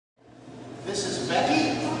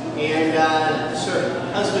So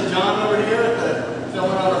husband John over here at the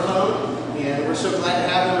filming on our phone, and we're so glad to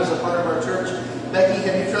have him as a part of our church. Becky,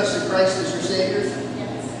 have you trusted Christ as your Savior?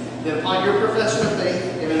 Yes. Then upon your profession of faith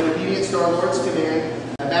and in obedience to our Lord's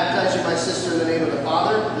command, I baptize you, my sister, in the name of the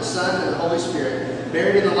Father, the Son, and the Holy Spirit,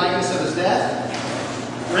 buried in the likeness of his death,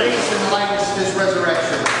 raised in the likeness of his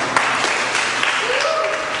resurrection.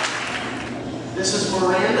 This is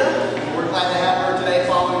Miranda. We're glad to have her today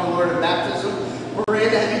following the Lord in baptism.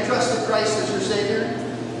 Miranda, have you trusted Christ as your Savior?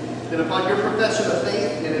 Then upon your profession of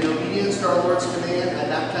faith and in obedience to our Lord's command, I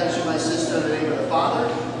baptize you, my sister, in the name of the Father,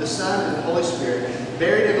 the Son, and the Holy Spirit,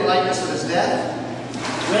 buried in the likeness of his death,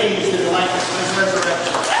 raised in the likeness of his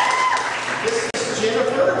resurrection. This is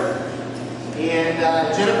Jennifer. And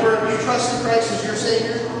Jennifer, have you trusted Christ as your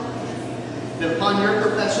Savior? Then upon your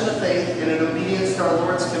profession of faith and in obedience to our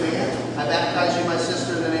Lord's command, I baptize you, my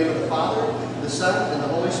sister, in the name of the Father, the Son, and the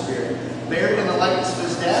Holy Spirit, buried in the likeness of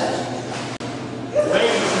his death,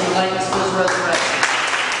 raised in the likeness of his resurrection.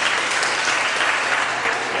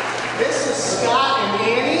 This is Scott and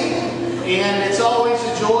Annie, and it's always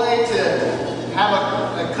a joy to have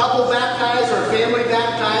a couple baptized or a family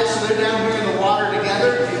baptized, so they're down here in the water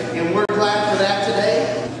together, and we're glad for that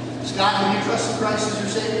today. Scott, have you trusted Christ as your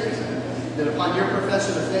Savior? Then upon your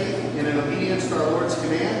profession of faith and in obedience to our Lord's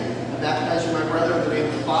command, I baptize you, my brother, in the name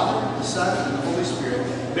of the Father, the Son, and the Holy Spirit,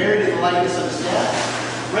 buried in the likeness of his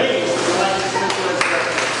death, raised in the likeness of his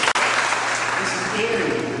resurrection. This is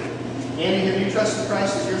Annie. Annie, have you trusted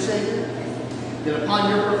Christ as your Savior? Then upon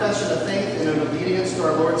your profession of faith and in obedience to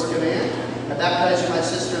our Lord's command, I baptize you, my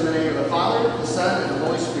sister, in the name of the Father, the Son, and the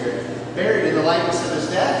Holy Spirit, buried in the likeness of his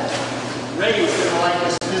death, raised in the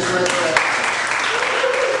likeness of his resurrection.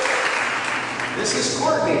 This is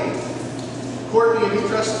Courtney. Courtney, have you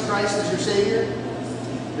trusted Christ as your Savior?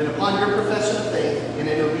 Then upon your profession of faith and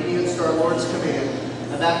in obedience to our Lord's command,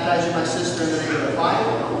 I baptize you, my sister, in the name of the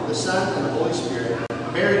Father, the Son, and the Holy Spirit,